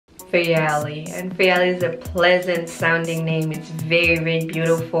Fayali. And Fayali is a pleasant sounding name. It's very, very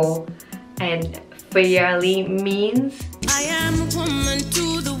beautiful. And Fayali means I am a woman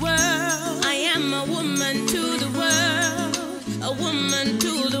to the world. I am a woman to the world. A woman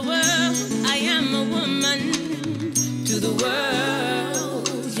to the world. I am a woman to the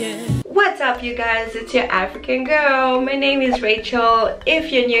world. Yeah. What's up, you guys? It's your African girl. My name is Rachel.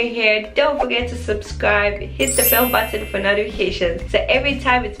 If you're new here, don't forget to subscribe, hit the bell button for notifications, so every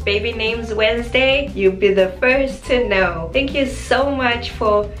time it's Baby Names Wednesday, you'll be the first to know. Thank you so much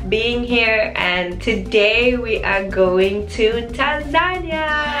for being here, and today we are going to Tanzania.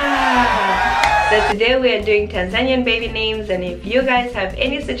 So today we are doing Tanzanian baby names, and if you guys have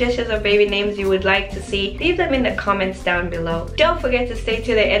any suggestions of baby names you would like to see, leave them in the comments down below. Don't forget to stay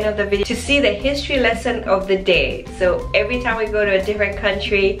to the end of the video to see the history lesson of the day. So every time we go to a different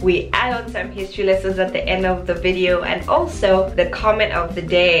country, we add on some history lessons at the end of the video, and also the comment of the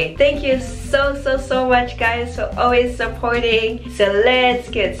day. Thank you so much, guys, for always supporting. So let's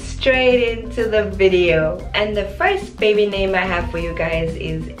get straight into the video. And the first baby name I have for you guys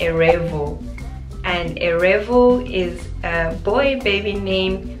is Erevu. And Erevu is a boy baby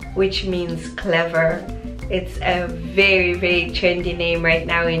name, which means clever. It's a very, very trendy name right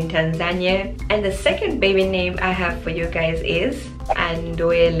now in Tanzania. And the second baby name I have for you guys is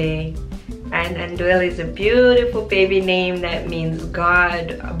Andwele. And Andwele is a beautiful baby name that means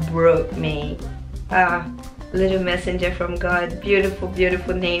God brought me. Little messenger from God. Beautiful,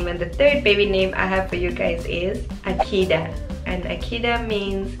 beautiful name. And the third baby name I have for you guys is Akida. And Akida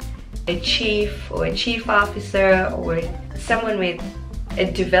means a chief or a chief officer or someone with a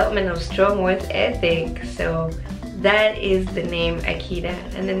development of strong work ethic. So that is the name Akida.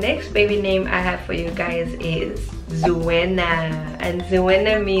 And the next baby name I have for you guys is Zuwena. And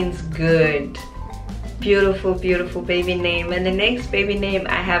Zuwena means good. Beautiful, beautiful baby name. And the next baby name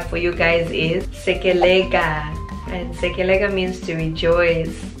I have for you guys is Sekelega. And Sekelega means to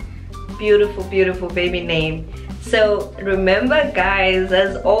rejoice. Beautiful, beautiful baby name. So remember, guys,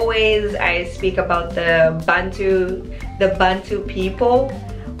 as always, I speak about the Bantu people.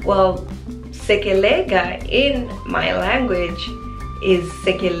 Well, Sekelega in my language is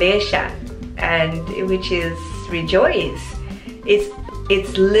Sekelesha, and which is rejoice. It's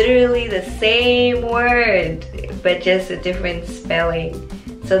literally the same word, but just a different spelling.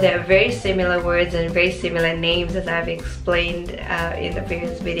 So they are very similar words and very similar names, as I've explained in the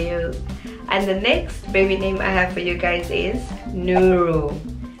previous videos. And the next baby name I have for you guys is Nuru.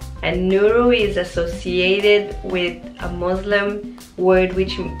 And Nuru is associated with a Muslim word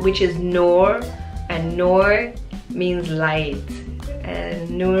which is Noor, and Noor means light. And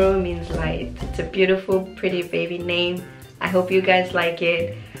Nuru means light. It's a beautiful, pretty baby name. I hope you guys like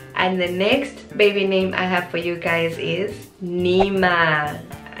it. And the next baby name I have for you guys is Nima.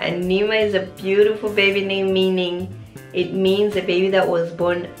 And Nima is a beautiful baby name, meaning it means a baby that was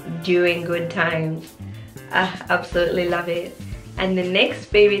born during good times. Absolutely love it. And the next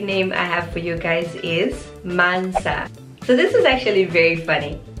baby name I have for you guys is Mansa. So this is actually very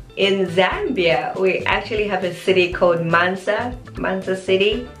funny. In Zambia, we actually have a city called Mansa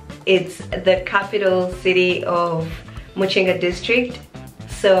City. It's the capital city of Muchinga district.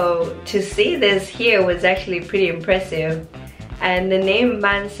 So to see this here was actually pretty impressive. And the name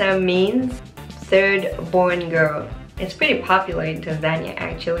Mansa means third born girl. It's pretty popular in Tanzania,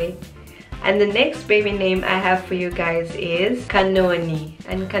 actually. And the next baby name I have for you guys is Kanoni.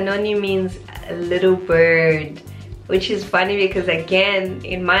 And Kanoni means a little bird, which is funny because, again,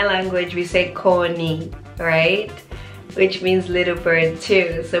 in my language we say Koni, right? Which means little bird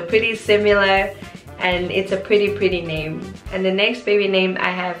too. So pretty similar, and it's a pretty name. And the next baby name I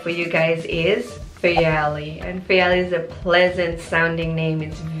have for you guys is Fayali. And Fayali is a pleasant sounding name.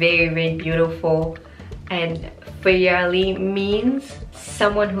 It's very, very beautiful. And Fayali means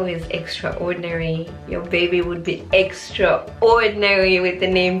someone who is extraordinary. Your baby would be extraordinary with the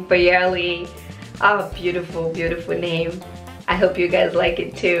name Fayali. Oh, beautiful, beautiful name. I hope you guys like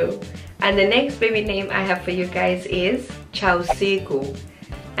it too. And the next baby name I have for you guys is Chausiku.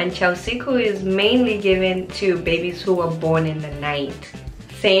 And Chausiku is mainly given to babies who are born in the night.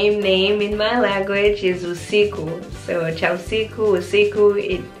 Same name in my language is Usiku. So Chausiku, Usiku,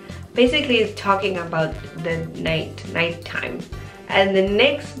 it basically is talking about the nighttime. And the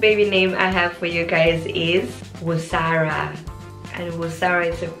next baby name I have for you guys is Wusara. And Wusara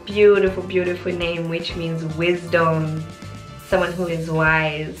is a beautiful, beautiful name which means wisdom, someone who is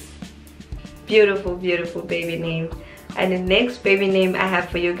wise. Beautiful, beautiful baby name. And the next baby name I have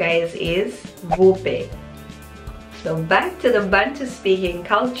for you guys is Vupe. So back to the Bantu speaking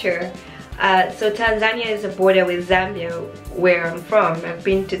culture, So Tanzania is a border with Zambia, where I'm from. I've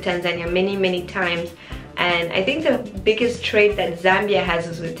been to Tanzania many times, and I think the biggest trait that Zambia has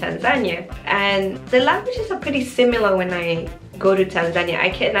is with Tanzania. And the languages are pretty similar. When I go to Tanzania, I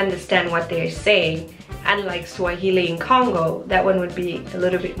can understand what they're saying. Unlike Swahili in Congo, that one would be a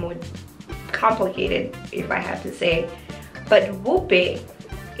little bit more complicated, if I have to say. But wupe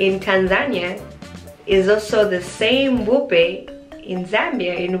in Tanzania is also the same wupe in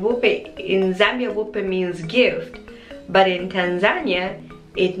Zambia. In Zambia, wupe means gift, but in Tanzania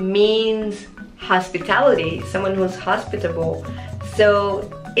it means hospitality, someone who's hospitable. So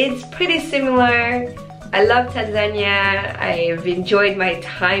it's pretty similar. I love Tanzania. I've enjoyed my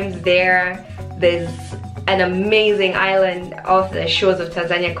times there. There's an amazing island off the shores of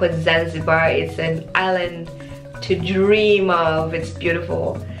Tanzania called Zanzibar. It's an island to dream of. It's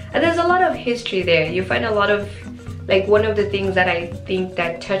beautiful, and there's a lot of history there. You find a lot of, like, one of the things that I think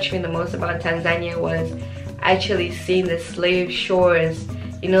that touched me the most about Tanzania was actually seeing the slave shores.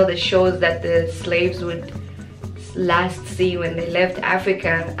 You know, the shores that the slaves would last see when they left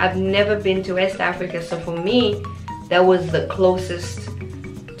Africa. I've never been to West Africa, so for me that was the closest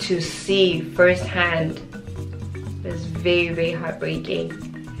to see firsthand. It was very heartbreaking.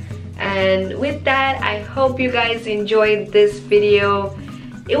 And with that, I hope you guys enjoyed this video.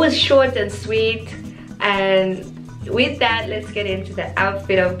 It was short and sweet, and with that, let's get into the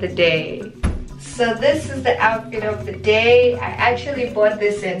outfit of the day. So this is the outfit of the day. I actually bought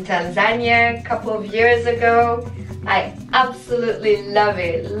this in Tanzania a couple of years ago. I absolutely love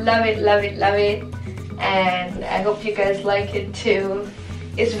it. Love it. And I hope you guys like it too.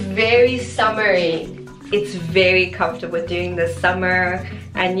 It's very summery. It's very comfortable during the summer,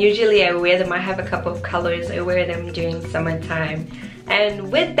 and usually I wear them. I have a couple of colors. I wear them during summertime. And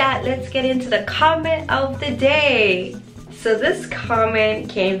with that, let's get into the comment of the day. So this comment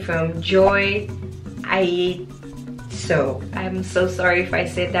came from Joy So I'm so sorry if I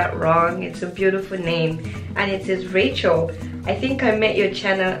said that wrong. It's a beautiful name, and it says, Rachel, I think I met your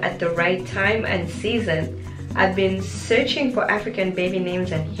channel at the right time and season. I've been searching for African baby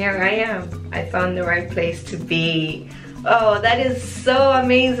names, and here I am. I found the right place to be. Oh, that is so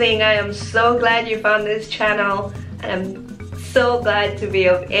amazing. I am so glad you found this channel, and I'm so glad to be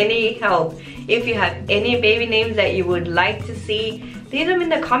of any help. If you have any baby names that you would like to see, leave them in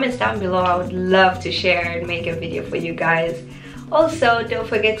the comments down below. I would love to share and make a video for you guys. Also, don't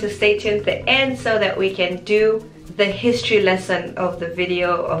forget to stay tuned to the end so that we can do the history lesson of the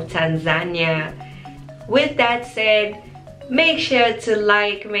video of Tanzania. With that said, make sure to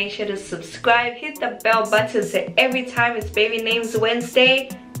like, make sure to subscribe, hit the bell button so every time it's Baby Names Wednesday,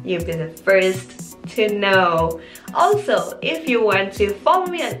 you'll be the first to know. Also, if you want to follow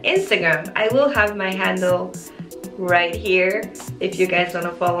me on Instagram, I will have my handle right here if you guys want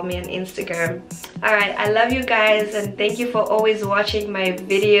to follow me on Instagram. Alright, I love you guys, and thank you for always watching my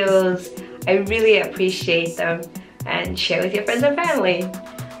videos. I really appreciate them, and share with your friends and family.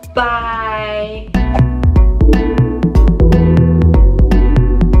 Bye!